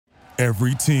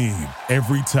Every team,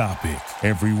 every topic,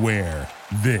 everywhere.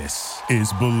 This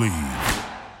is Believe.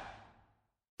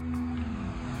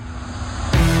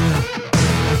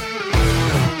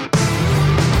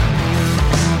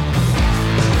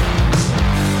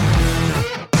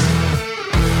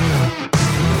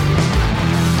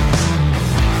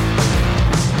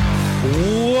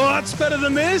 What's better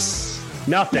than this?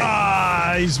 Nothing.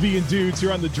 Guys being dudes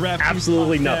here on the Draft.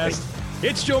 Absolutely nothing.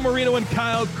 It's Joe Marino and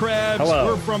Kyle Krabs. Hello.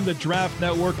 We're from the Draft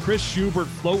Network. Chris Schubert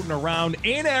floating around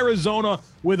in Arizona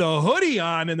with a hoodie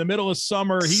on in the middle of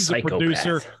summer. He's a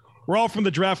producer. We're all from the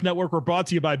Draft Network. We're brought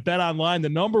to you by Bet Online, the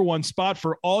number one spot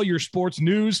for all your sports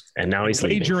news and now he's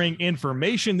wagering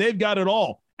information. They've got it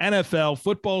all. NFL,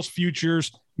 football's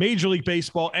futures, Major League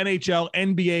Baseball, NHL,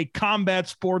 NBA, combat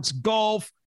sports,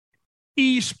 golf,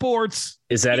 esports.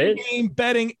 Is that it? Game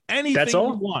betting, anything That's all?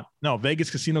 you want. No, Vegas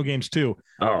casino games too.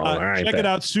 Oh, all right. Check it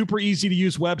out. Super easy to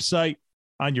use website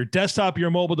on your desktop,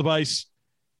 your mobile device.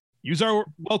 Use our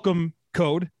welcome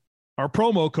code, our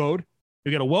promo code.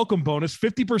 You get a welcome bonus,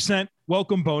 50%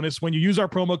 welcome bonus when you use our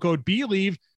promo code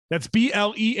BLEAV. That's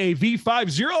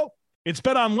BLEAV50. It's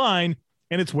Bet Online,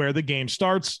 and it's where the game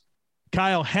starts.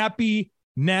 Kyle, happy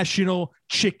National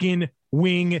Chicken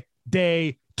Wing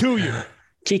Day to you.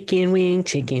 Chicken wing,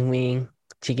 chicken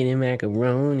and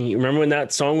macaroni. Remember when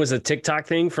that song was a TikTok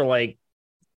thing for like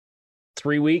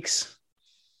 3 weeks?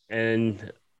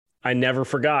 And I never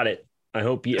forgot it. I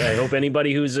hope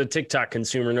anybody who's a TikTok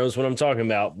consumer knows what I'm talking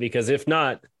about, because if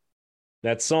not,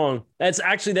 that song, that's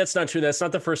not true. That's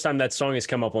not the first time that song has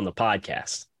come up on the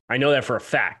podcast. I know that for a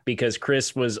fact because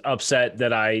Chris was upset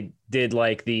that I did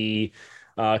like the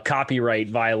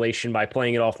copyright violation by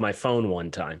playing it off my phone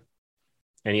one time.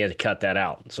 And he had to cut that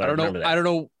out. So I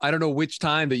don't know which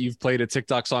time that you've played a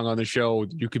TikTok song on the show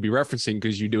you could be referencing,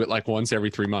 because you do it like once every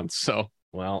 3 months. So,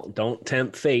 well, don't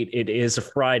tempt fate. It is a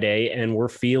Friday and we're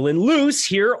feeling loose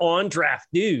here on Draft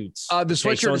Dudes. The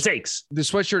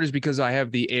sweatshirt is because I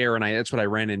have the air, and that's what I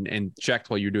ran and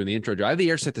checked while you were doing the intro. I have the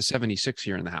air set to 76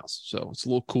 here in the house. So it's a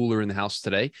little cooler in the house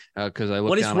today because I look.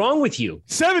 What is wrong with you?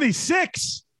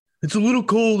 76. It's a little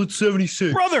cold. It's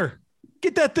 76. Brother.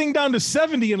 Get that thing down to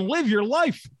 70 and live your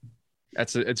life.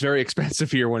 It's very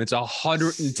expensive here when it's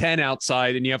 110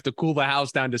 outside and you have to cool the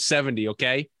house down to 70.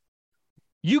 Okay.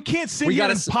 You can't sit here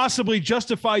and possibly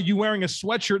justify you wearing a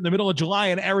sweatshirt in the middle of July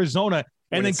in Arizona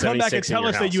and then come back and tell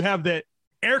us that you have the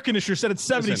air conditioner set at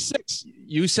 76. Listen,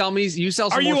 you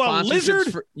sell Are you a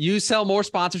lizard? You sell more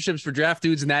sponsorships for Draft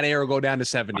Dudes, and that air will go down to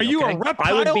 70. Are you a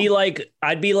reptile?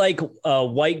 I'd be like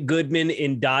White Goodman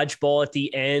in Dodgeball at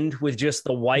the end with just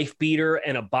the wife beater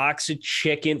and a box of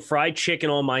fried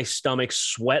chicken on my stomach,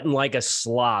 sweating like a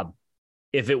slob.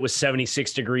 If it was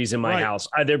 76 degrees in my house,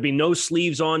 there'd be no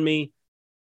sleeves on me.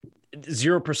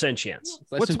 0% chance.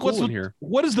 What's in here?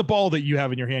 What is the ball that you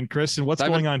have in your hand, Chris? And what's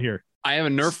going on here? I have a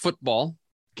Nerf football.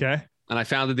 Okay. And I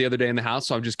found it the other day in the house,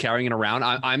 so I'm just carrying it around.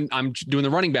 I'm doing the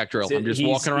running back drill. I'm just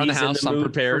walking around the house. I'm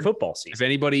prepared. For football season. If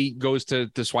anybody goes to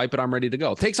swipe it, I'm ready to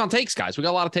go. Takes on takes, guys. We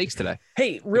got a lot of takes today.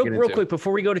 Hey, real quick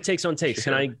before we go to takes on takes,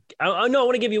 sure. I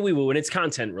want to give you a wee woo, and it's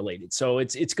content related, so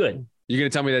it's good. You're gonna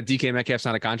tell me that DK Metcalf's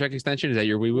not a contract extension? Is that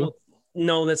your wee woo? Well,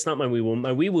 no, that's not my wee woo.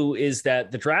 My wee woo is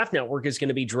that the Draft Network is going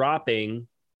to be dropping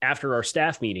after our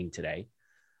staff meeting today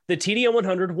the TDN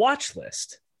 100 watch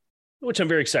list, which I'm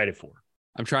very excited for.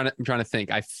 I'm trying to think.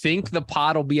 I think the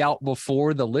pod will be out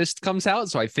before the list comes out,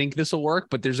 so I think this will work,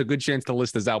 but there's a good chance the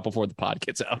list is out before the pod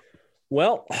gets out.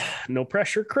 Well, no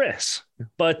pressure, Chris.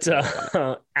 But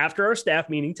after our staff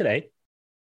meeting today,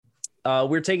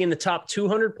 we're taking the top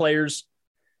 200 players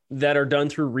that are done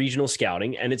through regional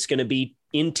scouting, and it's going to be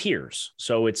in tiers.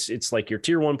 So it's like your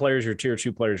tier 1 players, your tier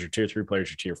 2 players, your tier 3 players,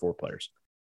 your tier 4 players.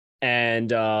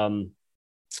 And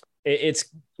it's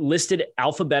listed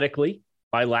alphabetically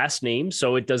by last name,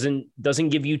 so it doesn't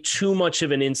give you too much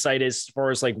of an insight as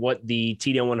far as like what the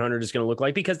TDN 100 is going to look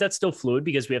like, because that's still fluid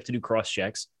because we have to do cross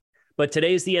checks. But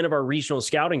today is the end of our regional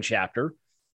scouting chapter,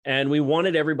 and we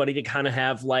wanted everybody to kind of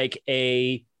have like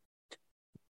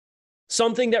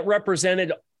something that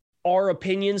represented our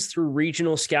opinions through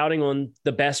regional scouting on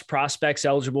the best prospects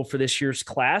eligible for this year's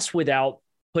class without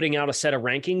putting out a set of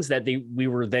rankings that we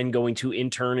were then going to in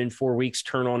 4 weeks,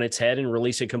 turn on its head and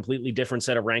release a completely different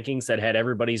set of rankings that had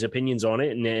everybody's opinions on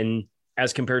it. And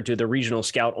as compared to the regional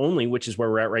scout only, which is where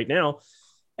we're at right now.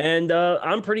 And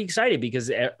I'm pretty excited because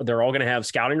they're all going to have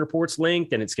scouting reports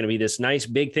linked, and it's going to be this nice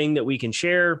big thing that we can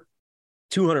share.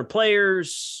 200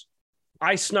 players.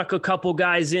 I snuck a couple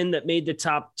guys in that made the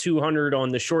top 200 on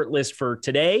the short list for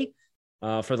today.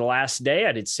 For the last day,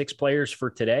 I did 6 players for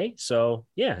today. So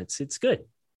yeah, it's good.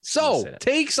 So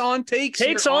takes on takes.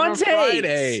 Takes on on takes.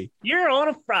 Friday. You're on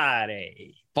a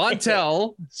Friday.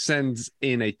 Fontel sends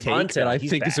in a take that I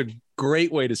think is a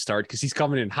great way to start because he's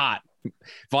coming in hot.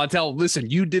 Fontel, listen,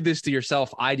 you did this to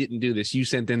yourself. I didn't do this. You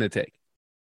sent in the take.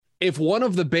 If one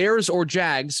of the Bears or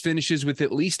Jags finishes with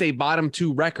at least a bottom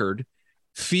 2 record,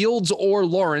 Fields or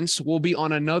Lawrence will be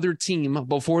on another team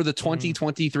before the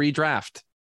 2023 draft.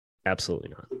 Absolutely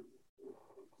not.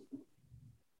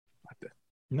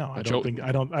 No, I don't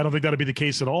think that'd be the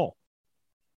case at all.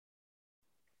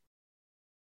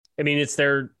 I mean, it's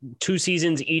their 2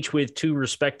 seasons each with 2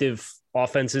 respective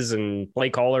offenses and play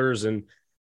callers, and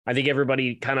I think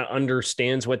everybody kind of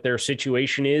understands what their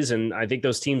situation is, and I think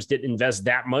those teams didn't invest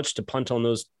that much to punt on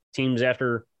those teams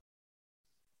after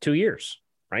 2 years,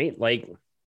 right? Like,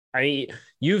 I mean,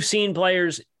 you've seen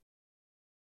players.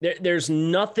 There's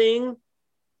nothing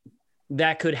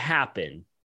that could happen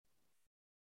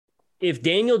if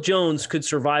Daniel Jones could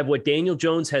survive what Daniel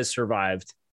Jones has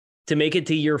survived to make it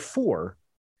to year 4.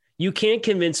 You can't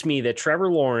convince me that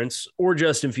Trevor Lawrence or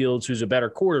Justin Fields, who's a better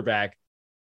quarterback,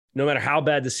 no matter how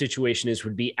bad the situation is,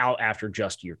 would be out after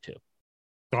just year 2.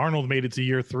 Darnold made it to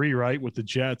year 3, right, with the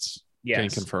Jets. Yes.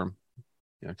 Can't confirm.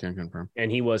 Yeah, can't confirm.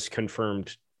 And he was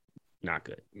confirmed not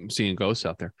good. I'm seeing ghosts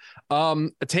out there. A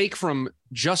take from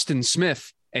Justin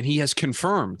Smith, and he has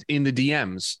confirmed in the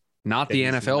DMs, not the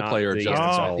NFL player.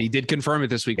 Justin Smith. He did confirm it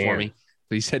this week for me.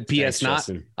 He said, P.S.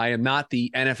 I am not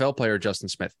the NFL player, Justin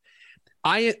Smith.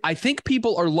 I think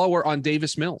people are lower on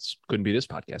Davis Mills. Couldn't be this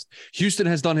podcast. Houston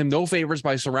has done him no favors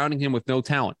by surrounding him with no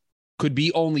talent. Could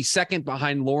be only second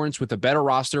behind Lawrence with a better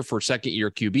roster for second-year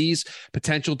QBs,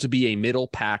 potential to be a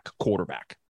middle-pack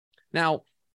quarterback. Now,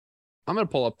 I'm going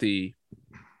to pull up the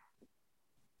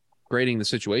grading the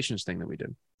situations thing that we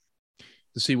did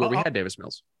to see where we had Davis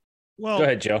Mills. Well, go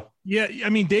ahead, Joe. Yeah,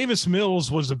 I mean, Davis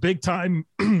Mills was a big-time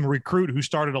recruit who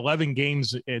started 11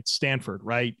 games at Stanford,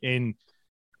 right? And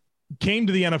came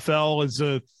to the NFL as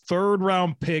a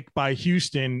 3rd-round pick by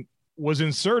Houston, was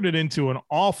inserted into an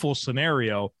awful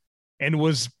scenario, and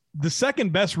was the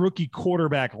second-best rookie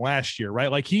quarterback last year,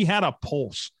 right? Like, he had a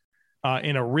pulse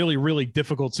in a really, really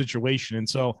difficult situation. And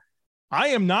so I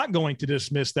am not going to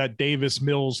dismiss that Davis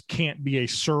Mills can't be a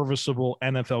serviceable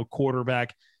NFL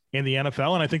quarterback in the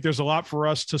NFL. And I think there's a lot for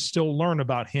us to still learn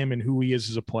about him and who he is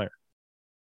as a player.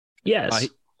 Yes.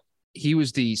 He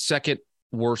was the second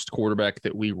worst quarterback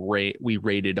that we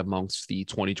rated amongst the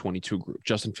 2022 group.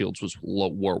 Justin Fields was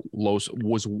lower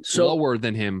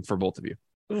than him for both of you.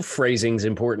 Phrasing's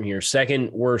important here.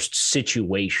 Second worst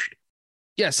situation.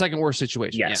 Yeah, second worst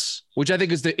situation. Yes. Yeah. Which I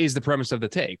think is the premise of the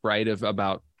take, right?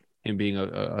 About him being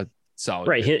a solid.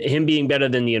 Right. Him being better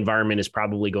than the environment is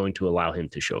probably going to allow him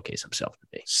to showcase himself to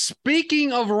be.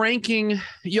 Speaking of ranking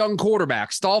young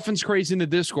quarterbacks, Dolphins Crazy in the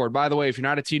Discord. By the way, if you're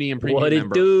not a TDM Premium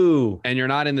member and you're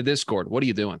not in the Discord, what are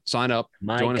you doing? Sign up.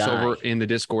 Join us over in the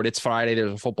Discord. It's Friday.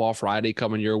 There's a Football Friday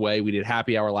coming your way. We did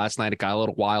happy hour last night. It got a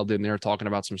little wild in there talking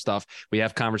about some stuff. We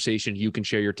have conversation. You can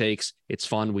share your takes. It's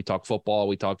fun. We talk football.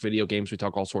 We talk video games. We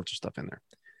talk all sorts of stuff in there.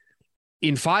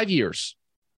 In 5 years,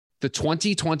 the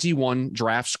 2021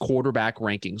 draft's quarterback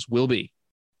rankings will be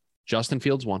Justin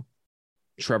Fields 1,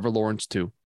 Trevor Lawrence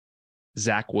 2,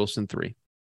 Zach Wilson 3,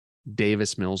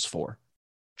 Davis Mills 4,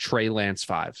 Trey Lance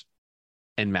 5,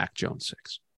 and Mac Jones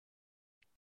 6.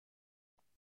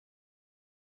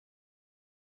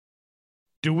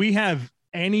 Do we have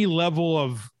any level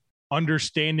of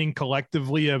understanding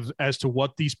collectively as to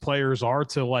what these players are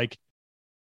to like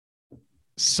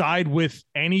side with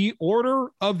any order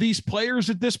of these players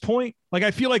at this point? Like,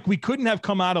 I feel like we couldn't have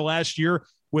come out of last year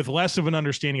with less of an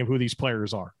understanding of who these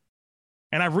players are.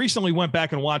 And I've recently went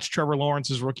back and watched Trevor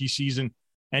Lawrence's rookie season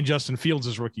and Justin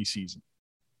Fields' rookie season.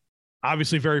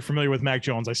 Obviously very familiar with Mac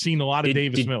Jones. I've seen a lot of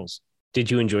Davis Mills.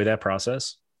 Did you enjoy that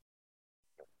process?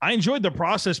 I enjoyed the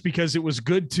process because it was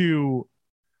good to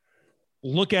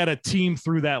look at a team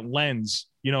through that lens,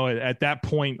 you know, at that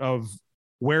point of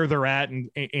where they're at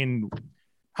and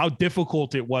how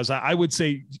difficult it was. I would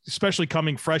say, especially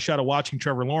coming fresh out of watching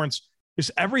Trevor Lawrence,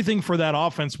 is everything for that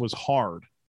offense was hard.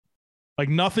 Like,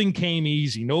 nothing came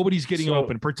easy. Nobody's getting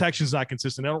open. Protection's not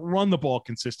consistent. They don't run the ball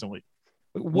consistently.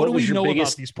 What do we know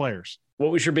about these players?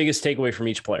 What was your biggest takeaway from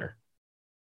each player?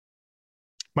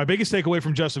 My biggest takeaway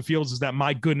from Justin Fields is that,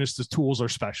 my goodness, the tools are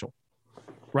special,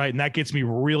 right? And that gets me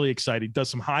really excited. He does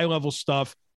some high-level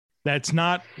stuff that's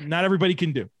not everybody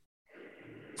can do.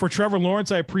 For Trevor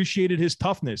Lawrence, I appreciated his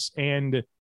toughness and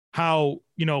how,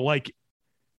 you know, like,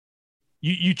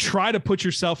 you try to put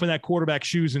yourself in that quarterback's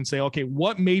shoes and say, okay,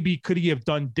 what maybe could he have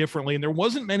done differently? And there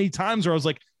wasn't many times where I was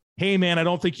like, hey, man, I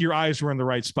don't think your eyes were in the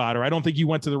right spot, or I don't think you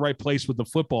went to the right place with the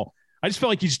football. I just felt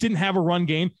like you just didn't have a run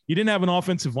game. You didn't have an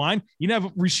offensive line. You didn't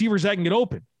have receivers that can get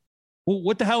open. Well,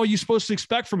 what the hell are you supposed to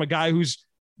expect from a guy who's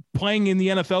playing in the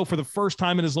NFL for the first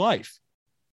time in his life?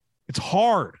 It's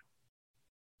hard.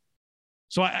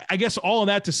 So I guess all of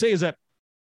that to say is that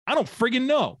I don't friggin'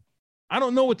 know. I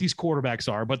don't know what these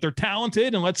quarterbacks are, but they're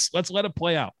talented, and let's let it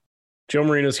play out. Joe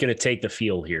Marino's going to take the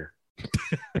field here.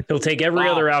 He'll take every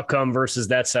other outcome versus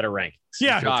that set of rankings.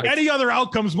 Yeah, any other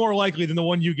outcome is more likely than the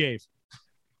one you gave.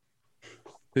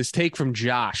 This take from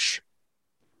Josh.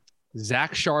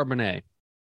 Zach Charbonnet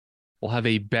will have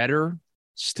a better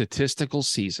statistical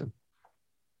season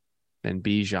than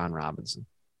Bijan Robinson.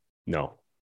 No.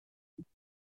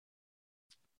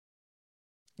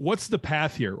 What's the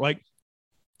path here? Like,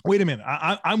 wait a minute.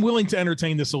 I'm willing to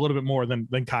entertain this a little bit more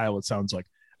than Kyle, it sounds like.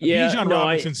 Yeah, Bijan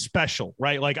Robinson's special,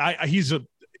 right? Like, he's an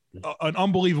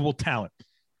unbelievable talent.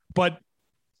 But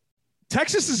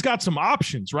Texas has got some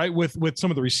options, right? With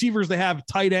some of the receivers they have,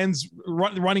 tight ends,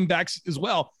 running backs as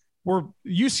well, where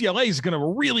UCLA is going to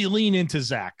really lean into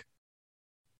Zach.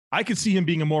 I could see him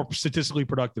being a more statistically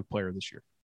productive player this year.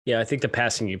 Yeah, I think the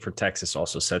passing game for Texas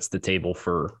also sets the table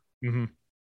for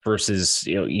versus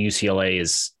UCLA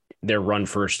is their run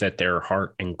first at their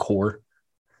heart and core.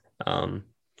 So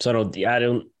I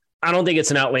don't think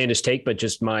it's an outlandish take, but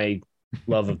just my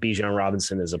love of Bijan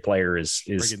Robinson as a player is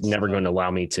never going to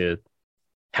allow me to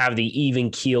have the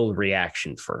even keeled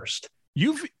reaction first.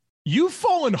 You've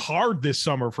fallen hard this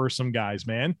summer for some guys,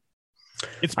 man.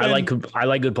 I like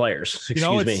good players.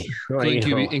 Excuse me,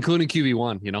 including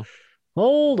QB1.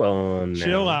 Hold on.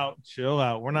 Chill out.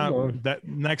 We're not that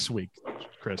next week,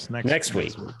 Chris. Next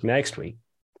week.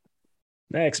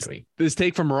 This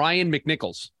take from Ryan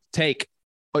McNichols.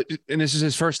 And this is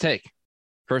his first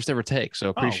ever take. So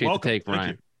appreciate the take,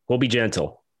 Ryan. We'll be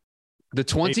gentle. The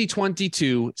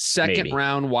 2022 second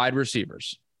round wide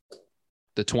receivers.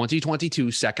 The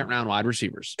 2022 second round wide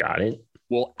receivers. Got it.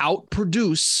 Will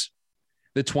outproduce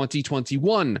the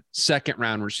 2021 second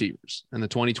round receivers. And the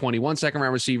 2021 second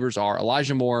round receivers are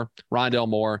Elijah Moore, Rondell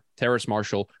Moore, Terrace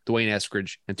Marshall, Dwayne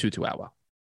Eskridge, and Tutu Atwell.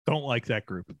 Don't like that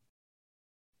group.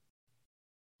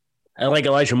 I like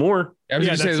Elijah Moore. I was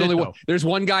going to say there's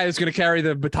one guy that's going to carry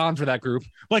the baton for that group.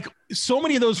 Like, so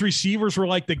many of those receivers were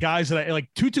like the guys that I like.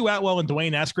 Tutu Atwell and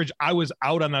Dwayne Eskridge. I was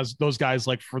out on those guys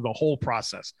like for the whole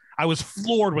process. I was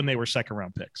floored when they were second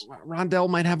round picks. Rondell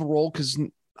might have a role because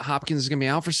Hopkins is going to be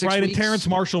out for 6 weeks. Right, and Terrence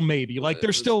Marshall maybe. Like,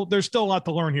 there's still a lot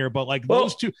to learn here, but like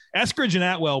those two, Eskridge and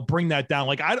Atwell, bring that down.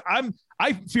 Like, I'm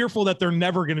fearful that they're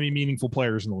never going to be meaningful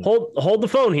players in the league. Hold the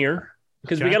phone here.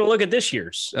 Because we got to look at this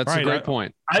year's. That's a great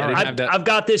point. I've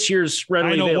got this year's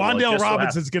readily available. I know Wandale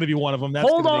Robinson's going to be one of them.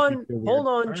 Hold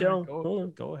on,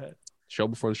 Joe. Go ahead. Show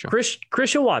before the show.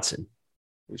 Christian Watson,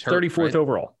 34th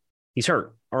overall. He's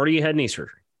hurt. Already had knee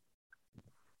surgery.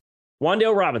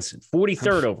 Wandale Robinson,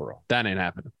 43rd overall. That ain't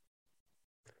happening.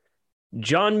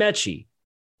 John Mechie,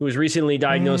 who was recently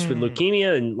diagnosed with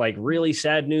leukemia and like really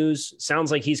sad news.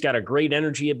 Sounds like he's got a great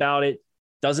energy about it.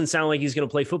 Doesn't sound like he's going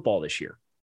to play football this year.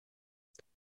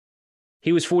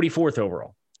 He was 44th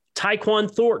overall. Tyquan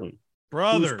Thornton,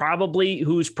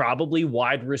 who's probably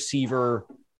wide receiver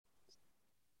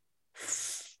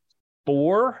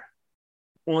 4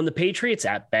 on the Patriots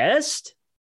at best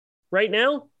right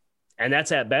now. And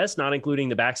that's at best, not including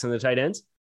the backs and the tight ends.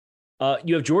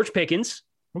 You have George Pickens.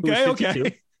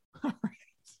 Okay.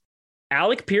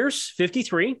 Alec Pierce,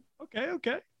 53.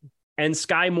 Okay. And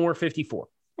Sky Moore, 54.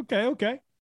 Okay.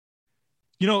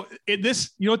 You know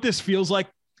what this feels like?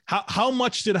 How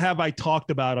much have I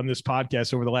talked about on this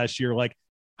podcast over the last year? Like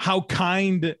how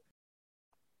kind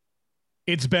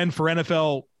it's been for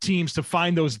NFL teams to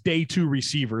find those day 2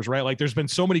 receivers, right? Like there's been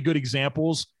so many good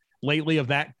examples lately of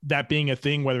that being a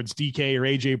thing, whether it's DK or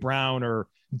AJ Brown or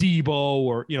Debo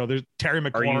or, there's Terry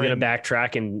McLaurin. Are you going to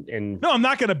backtrack and No, I'm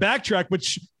not going to backtrack,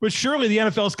 but surely the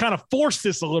NFL has kind of forced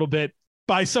this a little bit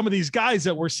by some of these guys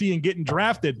that we're seeing getting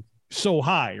drafted so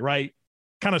high, right?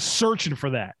 Kind of searching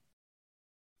for that.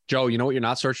 Joe, you know what you're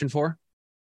not searching for?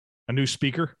 A new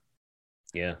speaker?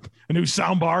 Yeah. A new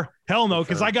soundbar? Hell no,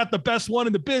 because I got the best one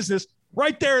in the business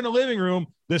right there in the living room,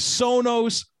 the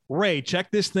Sonos Ray. Check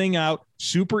this thing out.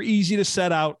 Super easy to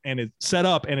set up, and it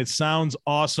sounds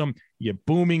awesome. You have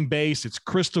booming bass. It's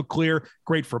crystal clear.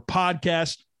 Great for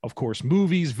podcasts, of course,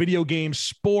 movies, video games,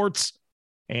 sports.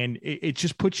 And it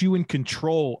just puts you in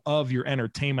control of your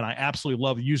entertainment. I absolutely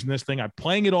love using this thing. I'm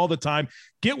playing it all the time.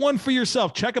 Get one for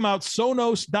yourself. Check them out,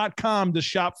 Sonos.com, to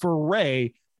shop for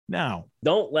Ray now.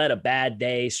 Don't let a bad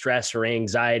day, stress, or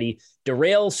anxiety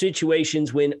derail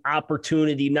situations when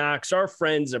opportunity knocks. Our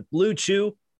friends at Blue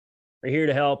Chew are here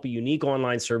to help, a unique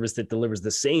online service that delivers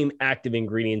the same active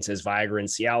ingredients as Viagra and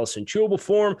Cialis in chewable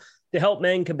form to help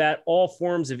men combat all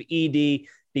forms of ED.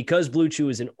 Because Blue Chew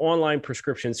is an online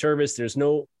prescription service, there's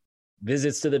no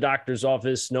visits to the doctor's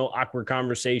office, no awkward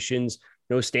conversations,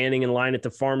 no standing in line at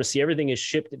the pharmacy. Everything is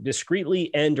shipped discreetly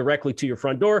and directly to your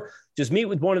front door. Just meet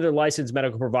with one of their licensed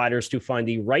medical providers to find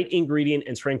the right ingredient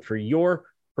and strength for your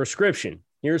prescription.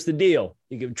 Here's the deal.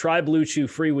 You can try Blue Chew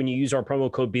free when you use our promo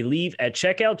code BELIEVE at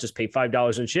checkout. Just pay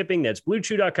 $5 in shipping. That's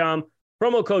bluechew.com.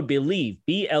 Promo code BELIEVE,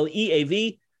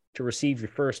 BLEAV, to receive your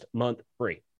first month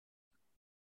free.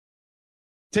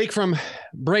 Take from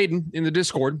Braden in the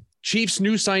Discord. Chiefs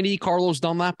new signee Carlos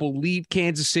Dunlap will lead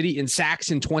Kansas City in sacks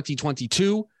in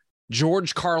 2022.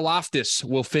 George Karlaftis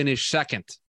will finish second.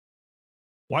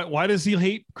 Why does he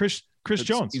hate Chris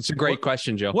Jones? It's a great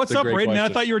question, Joe. What's up, Braden? I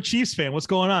thought you were a Chiefs fan. What's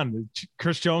going on?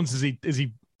 Chris Jones, is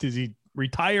he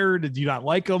retired? Did you not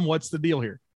like him? What's the deal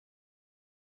here?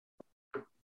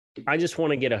 I just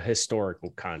want to get a historical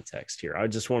context here. I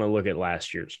just want to look at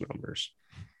last year's numbers.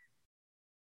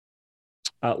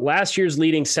 Last year's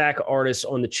leading sack artist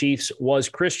on the Chiefs was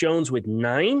Chris Jones with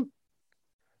 9.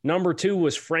 Number 2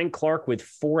 was Frank Clark with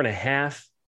 4.5.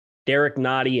 Derek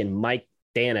Nottie and Mike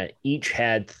Dana each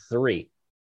had 3.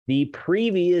 The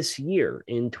previous year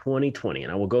in 2020,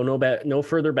 and I will go no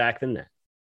further back than that,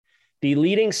 the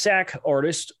leading sack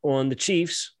artist on the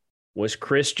Chiefs was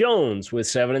Chris Jones with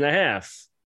 7.5.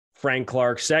 Frank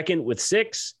Clark second with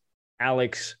 6.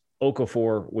 Alex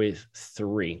Okafor with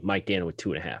 3. Mike Dana with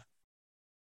 2.5.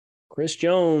 Chris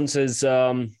Jones is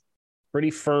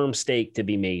pretty firm stake to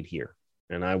be made here,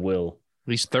 and I will.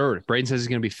 At least third. Braden says he's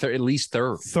going to be at least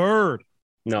third. Third.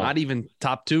 No. Not even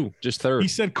top 2, just third. He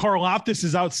said Karlaftis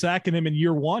is out sacking him in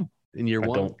year 1. I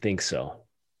don't think so.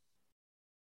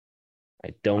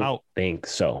 I don't think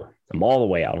so. I'm all the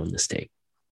way out on this take.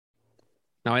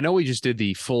 Now, I know we just did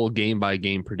the full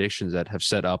game-by-game predictions that have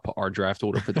set up our draft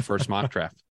order for the first mock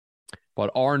draft.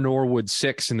 But R Norwood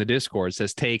 6 in the Discord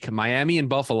says take Miami and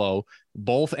Buffalo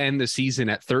both end the season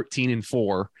at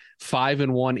 13-4,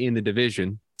 5-1 in the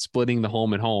division, splitting the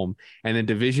home and home, and the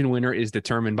division winner is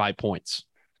determined by points.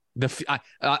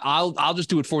 I'll just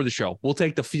do it for the show. We'll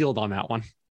take the field on that one.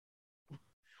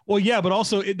 Well, yeah, but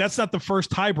also that's not the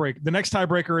first tiebreak. The next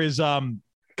tiebreaker is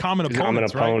common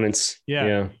opponents. Right?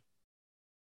 Yeah.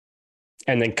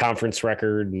 And then conference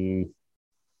record, and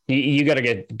you got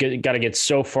to get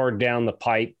so far down the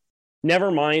pipe. Never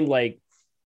mind,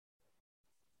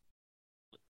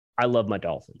 I love my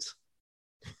Dolphins.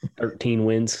 13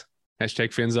 wins.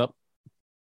 Hashtag fins up.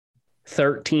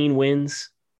 13 wins.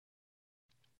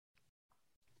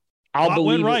 A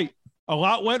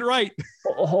lot went right.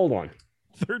 Hold on.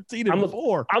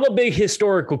 13-4. I'm a big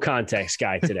historical context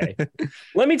guy today.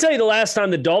 Let me tell you the last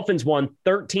time the Dolphins won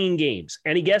 13 games.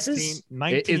 Any guesses?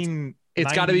 19.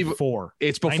 It's got to be 4.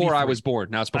 It's before 93. I was born.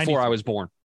 Now it's before 93. I was born.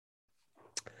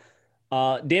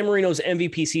 Dan Marino's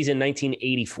MVP season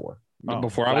 1984.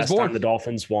 Before I was born. Time the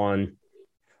Dolphins won.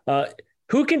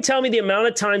 Who can tell me the amount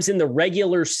of times in the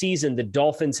regular season the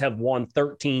Dolphins have won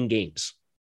 13 games?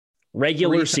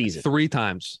 Regular season. 3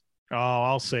 times. Oh,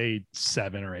 I'll say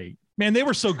 7 or 8. Man, they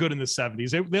were so good in the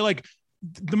 70s. They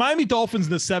the Miami Dolphins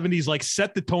in the 70s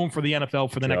set the tone for the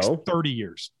NFL for the next 30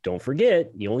 years. Don't forget,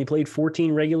 you only played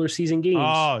 14 regular season games.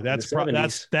 Oh, that's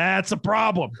a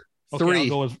problem. Okay,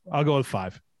 3. I'll go with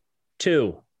 5.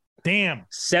 2. Damn.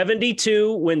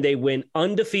 72 when they went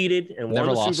undefeated and Never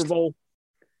won the lost. Super Bowl.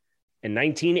 In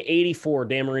 1984,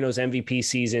 Dan Marino's MVP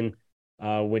season,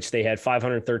 which they had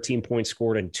 513 points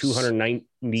scored and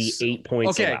 298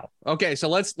 points allowed. Okay, so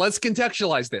let's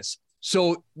contextualize this.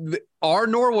 So R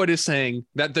Norwood is saying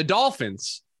that the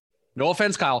Dolphins, no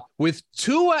offense, Kyle, with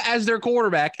Tua as their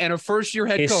quarterback and a first-year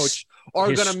head coach,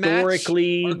 are going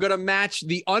to match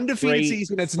the undefeated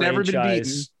season that's never been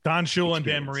beaten. Don Shula and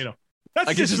Dan Marino.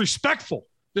 That's disrespectful.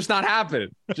 Just not happening.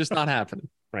 Just not happening.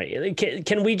 Right?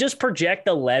 Can we just project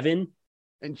 11?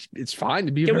 And it's fine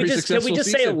to be a very successful Can we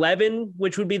just season. say 11,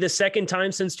 which would be the second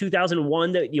time since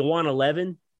 2001 that you won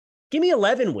 11? Give me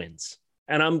 11 wins,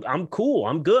 and I'm cool.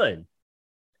 I'm good.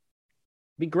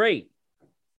 Be great.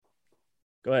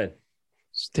 Go ahead.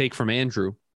 Take from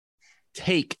Andrew.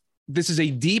 This is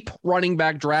a deep running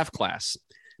back draft class,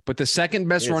 but the second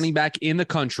best running back in the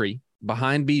country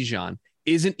behind Bijan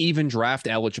isn't even draft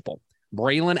eligible.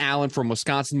 Braylon Allen from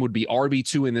Wisconsin would be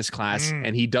RB2 in this class,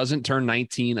 and he doesn't turn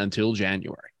 19 until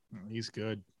January. He's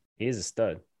good. He is a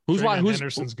stud. Who's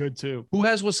Henderson's good too. Who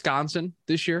has Wisconsin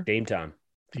this year? Dame time.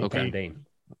 Okay. Dame.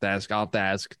 I'll have to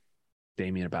ask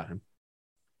Damien about him.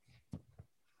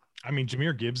 I mean,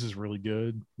 Jahmyr Gibbs is really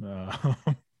good.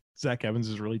 Zach Evans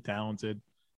is really talented.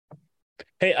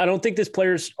 Hey, I don't think this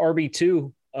player's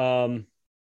RB2,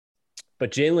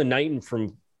 but Jalen Knighton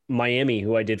from Miami,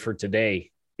 who I did for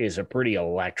today, is a pretty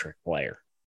electric player.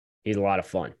 He's a lot of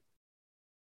fun.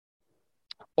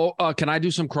 Oh, can I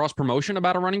do some cross promotion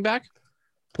about a running back?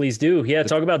 Please do. Yeah,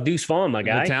 talk about Deuce Vaughn, my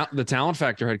guy. The Talent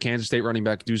Factor had Kansas State running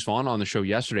back Deuce Vaughn on the show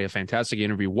yesterday. A fantastic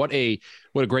interview. What a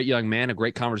great young man, a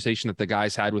great conversation that the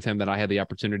guys had with him that I had the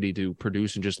opportunity to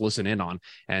produce and just listen in on.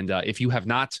 And if you have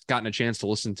not gotten a chance to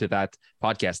listen to that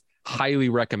podcast, highly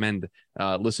recommend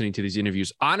listening to these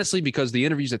interviews. Honestly, because the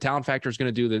interviews that Talent Factor is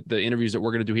going to do, the interviews that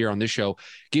we're going to do here on this show,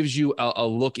 gives you a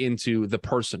look into the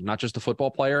person, not just the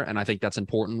football player. And I think that's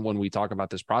important when we talk about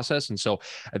this process. And so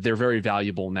they're very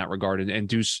valuable in that regard. And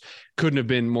Deuce couldn't have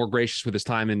been more gracious with his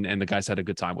time, and the guys had a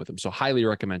good time with him. So highly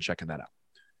recommend checking that out.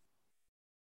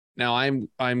 Now I'm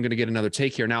going to get another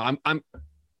take here. Now I'm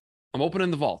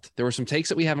opening the vault. There were some takes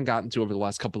that we haven't gotten to over the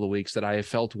last couple of weeks that I have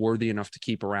felt worthy enough to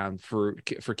keep around for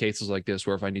cases like this,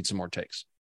 where if I need some more takes.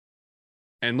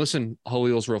 And listen,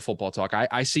 Halil's Real Football Talk.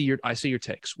 I see your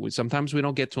takes. Sometimes we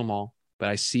don't get to them all, but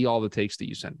I see all the takes that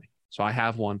you send me. So I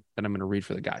have one that I'm going to read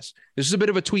for the guys. This is a bit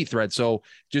of a tweet thread, so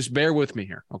just bear with me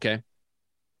here, okay?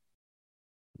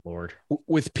 Lord.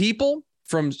 With people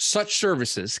from such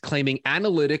services claiming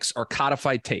analytics are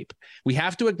codified tape, we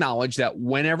have to acknowledge that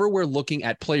whenever we're looking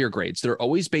at player grades, they're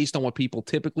always based on what people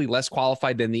typically less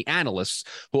qualified than the analysts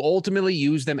who ultimately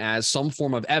use them as some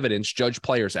form of evidence judge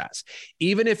players as.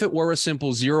 Even if it were a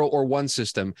simple 0 or 1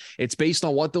 system, it's based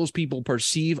on what those people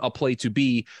perceive a play to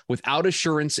be without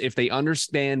assurance if they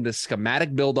understand the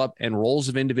schematic buildup and roles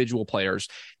of individual players.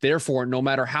 Therefore, no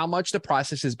matter how much the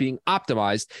process is being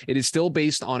optimized, it is still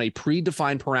based on a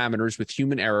predefined parameters with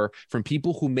human error from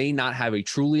people who may not have a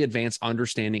truly advanced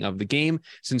understanding of the game,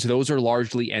 since those are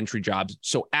largely entry jobs.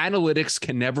 So analytics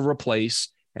can never replace,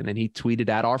 and then he tweeted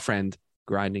at our friend,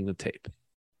 grinding the tape.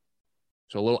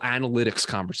 So a little analytics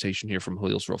conversation here from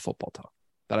Halil's Real Football Talk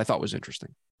that I thought was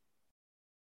interesting.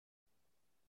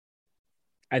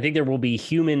 I think there will be a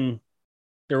human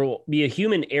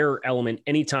error element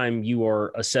anytime you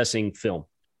are assessing film,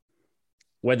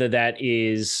 whether that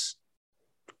is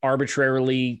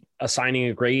arbitrarily assigning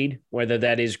a grade, whether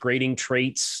that is grading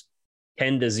traits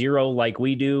 10 to 0 like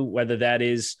we do, whether that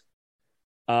is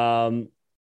how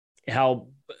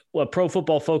Pro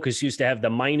Football Focus used to have the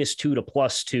 -2 to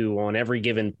 +2 on every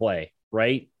given play,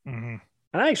 right? Mm-hmm.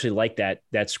 And I actually like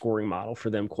that scoring model for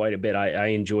them quite a bit. I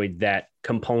enjoyed that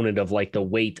component of like the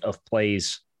weight of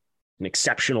plays and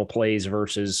exceptional plays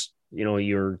versus,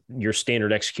 your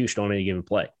standard execution on any given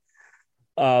play.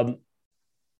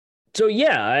 So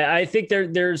yeah, I think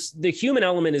there's the human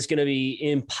element is going to be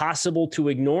impossible to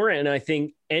ignore. And I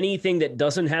think anything that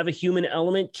doesn't have a human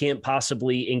element can't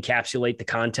possibly encapsulate the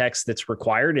context that's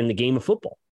required in the game of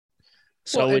football.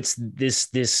 So it's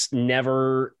this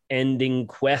never ending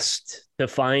quest to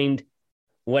find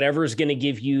whatever is going to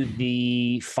give you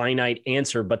the finite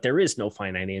answer, but there is no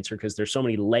finite answer because there's so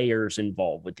many layers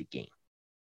involved with the game.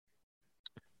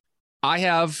 I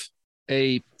have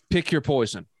a pick your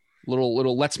poison.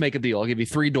 Little let's make a deal. I'll give you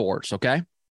 3 doors, okay?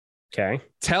 Okay.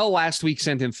 Tell last week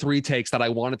sent in 3 takes that I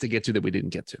wanted to get to that we didn't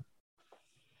get to.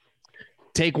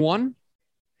 Take 1,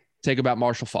 take about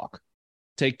Marshall Faulk.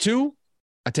 Take 2,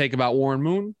 a take about Warren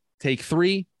Moon. Take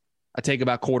 3, a take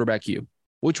about quarterback U.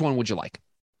 Which one would you like?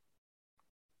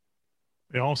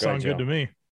 They all sound good to me.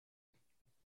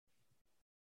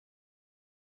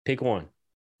 Pick 1.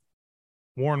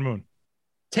 Warren Moon.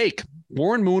 Take.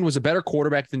 Warren Moon was a better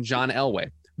quarterback than John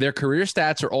Elway. Their career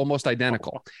stats are almost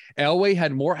identical. Elway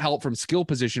had more help from skill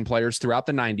position players throughout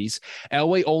the 90s.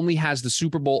 Elway only has the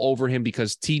Super Bowl over him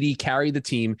because TD carried the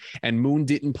team, and Moon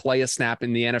didn't play a snap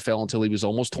in the NFL until he was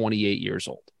almost 28 years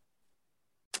old.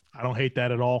 I don't hate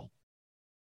that at all.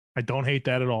 I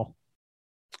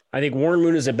think Warren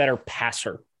Moon is a better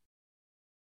passer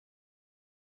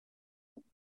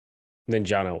than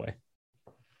John Elway.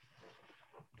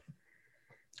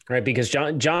 Right, because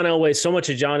John Elway, so much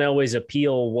of John Elway's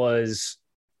appeal was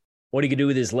what he could do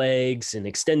with his legs and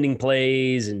extending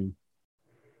plays. And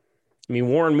I mean,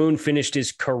 Warren Moon finished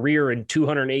his career in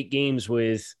 208 games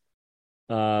with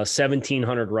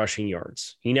 1,700 rushing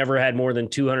yards. He never had more than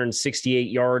 268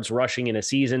 yards rushing in a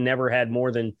season, he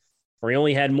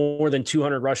only had more than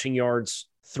 200 rushing yards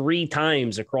 3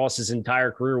 times across his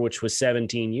entire career, which was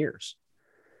 17 years.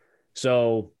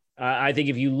 So I think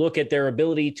if you look at their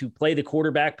ability to play the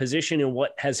quarterback position and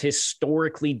what has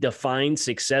historically defined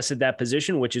success at that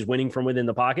position, which is winning from within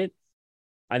the pocket,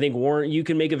 I think you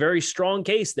can make a very strong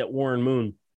case that Warren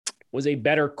Moon was a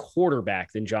better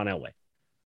quarterback than John Elway.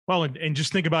 Well, and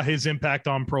just think about his impact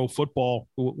on pro football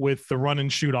with the run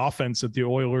and shoot offense that the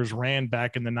Oilers ran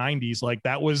back in the 90s. Like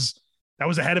that was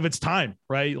ahead of its time,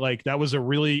 right? Like that was a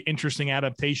really interesting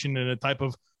adaptation and a type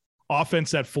of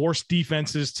offense that forced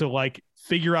defenses to like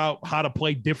figure out how to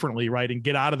play differently, right? And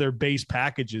get out of their base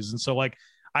packages. And so like,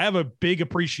 I have a big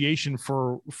appreciation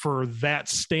for that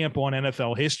stamp on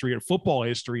NFL history and football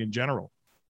history in general.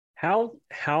 How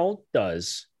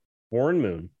does Warren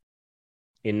Moon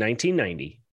in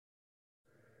 1990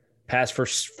 pass for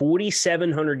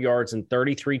 4,700 yards and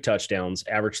 33 touchdowns,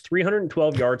 average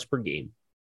 312 yards per game,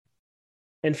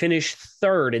 and finish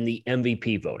third in the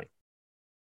MVP voting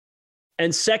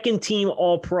and second team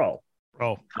All-Pro?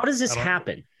 Bro, how does this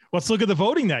happen? Let's look at the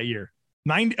voting that year.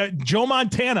 Joe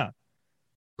Montana,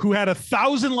 who had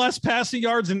 1,000 less passing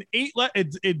yards and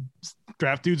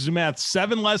draft dudes do math,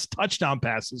 7 less touchdown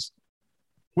passes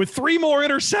with 3 more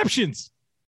interceptions.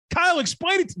 Kyle,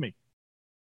 explain it to me.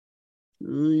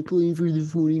 I played for the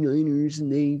 49ers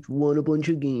and they won a bunch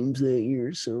of games that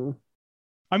year. So,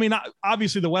 I mean,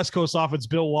 obviously the West Coast offense,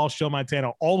 Bill Walsh, Joe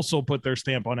Montana also put their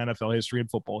stamp on NFL history and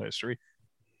football history.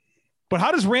 But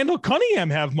how does Randall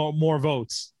Cunningham have more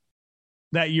votes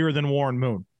that year than Warren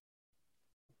Moon?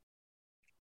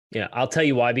 Yeah, I'll tell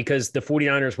you why. Because the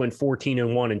 49ers went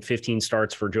 14-1 and 15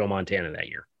 starts for Joe Montana that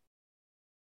year.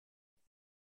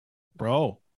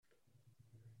 Bro.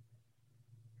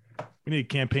 We need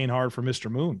to campaign hard for Mr.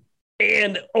 Moon.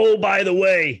 And, oh, by the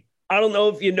way, I don't know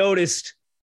if you noticed,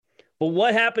 but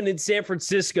what happened in San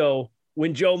Francisco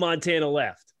when Joe Montana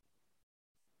left?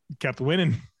 Kept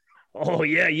winning. Oh,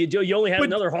 yeah. You only had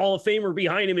another Hall of Famer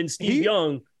behind him in Steve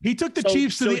Young. He took the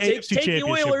Chiefs to the AFC Championship,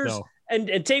 the Oilers, though.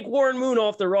 And take Warren Moon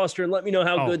off the roster and let me know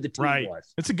how good the team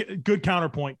was. It's a good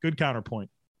counterpoint. Good counterpoint.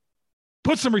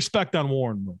 Put some respect on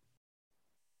Warren Moon.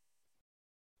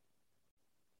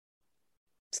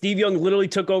 Steve Young literally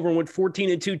took over and went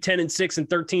 14-2, 10-6, and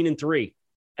 13-3.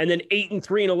 And then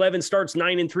 8-3 and 11 starts,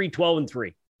 9-3,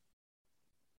 12-3.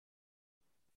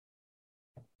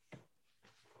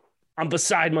 I'm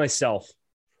beside myself.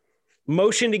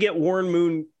 Motion to get Warren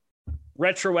Moon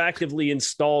retroactively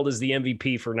installed as the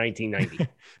MVP for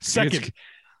 1990. Second.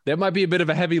 That might be a bit of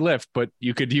a heavy lift, but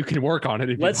you could work on it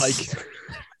if you like.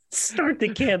 Start the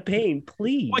campaign,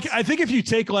 please. Like, I think if you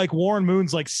take like Warren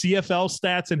Moon's like CFL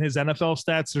stats and his NFL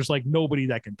stats, there's like nobody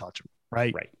that can touch him.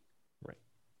 Right.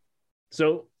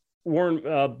 So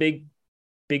Warren, big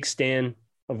stan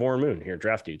of Warren Moon here.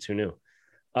 Draft dudes. Who knew?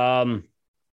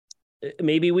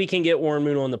 Maybe we can get Warren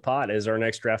Moon on the pod as our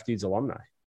next Draft Dudes alumni.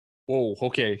 Whoa.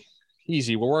 Okay.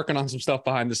 Easy. We're working on some stuff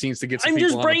behind the scenes to get some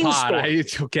people on the pod.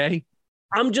 It's okay.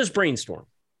 I'm just brainstorming.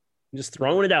 I'm just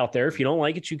throwing it out there. If you don't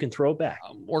like it, you can throw it back.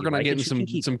 We're going to get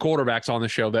some quarterbacks on the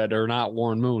show that are not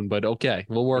Warren Moon, but okay.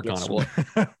 We'll work on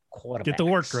it. Get to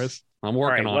work, Chris. I'm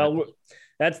working on it.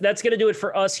 That's going to do it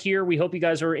for us here. We hope you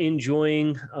guys are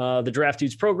enjoying the Draft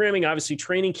Dudes programming. Obviously,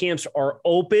 training camps are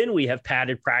open. We have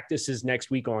padded practices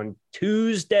next week on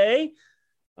Tuesday.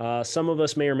 Some of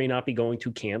us may or may not be going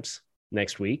to camps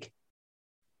next week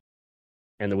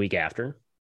and the week after,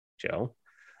 Joe.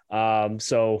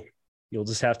 So you'll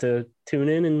just have to tune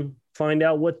in and find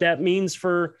out what that means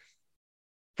for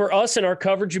us and our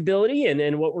coverage ability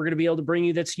and what we're going to be able to bring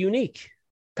you that's unique.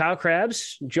 Kyle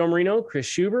Krabs, Joe Marino, Chris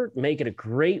Schubert, make it a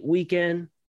great weekend.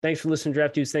 Thanks for listening to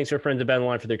Draft Dudes. Thanks to our friends at Bet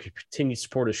Online for their continued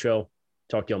support of the show.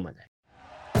 Talk to you on Monday.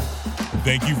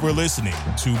 Thank you for listening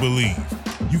to Believe.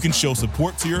 You can show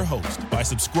support to your host by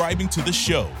subscribing to the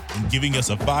show and giving us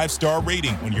a 5-star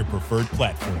rating on your preferred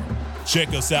platform. Check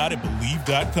us out at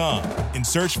Believe.com and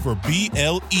search for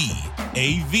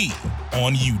BLEAV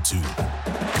on YouTube.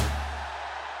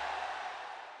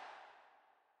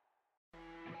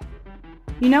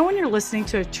 You know when you're listening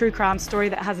to a true crime story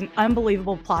that has an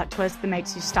unbelievable plot twist that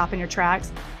makes you stop in your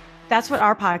tracks? That's what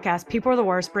our podcast, People Are the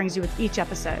Worst, brings you with each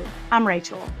episode. I'm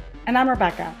Rachel. And I'm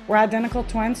Rebecca. We're identical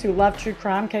twins who love true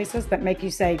crime cases that make you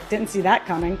say, didn't see that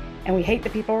coming, and we hate the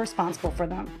people responsible for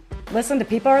them. Listen to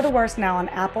People Are the Worst now on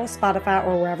Apple, Spotify,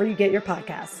 or wherever you get your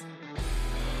podcasts.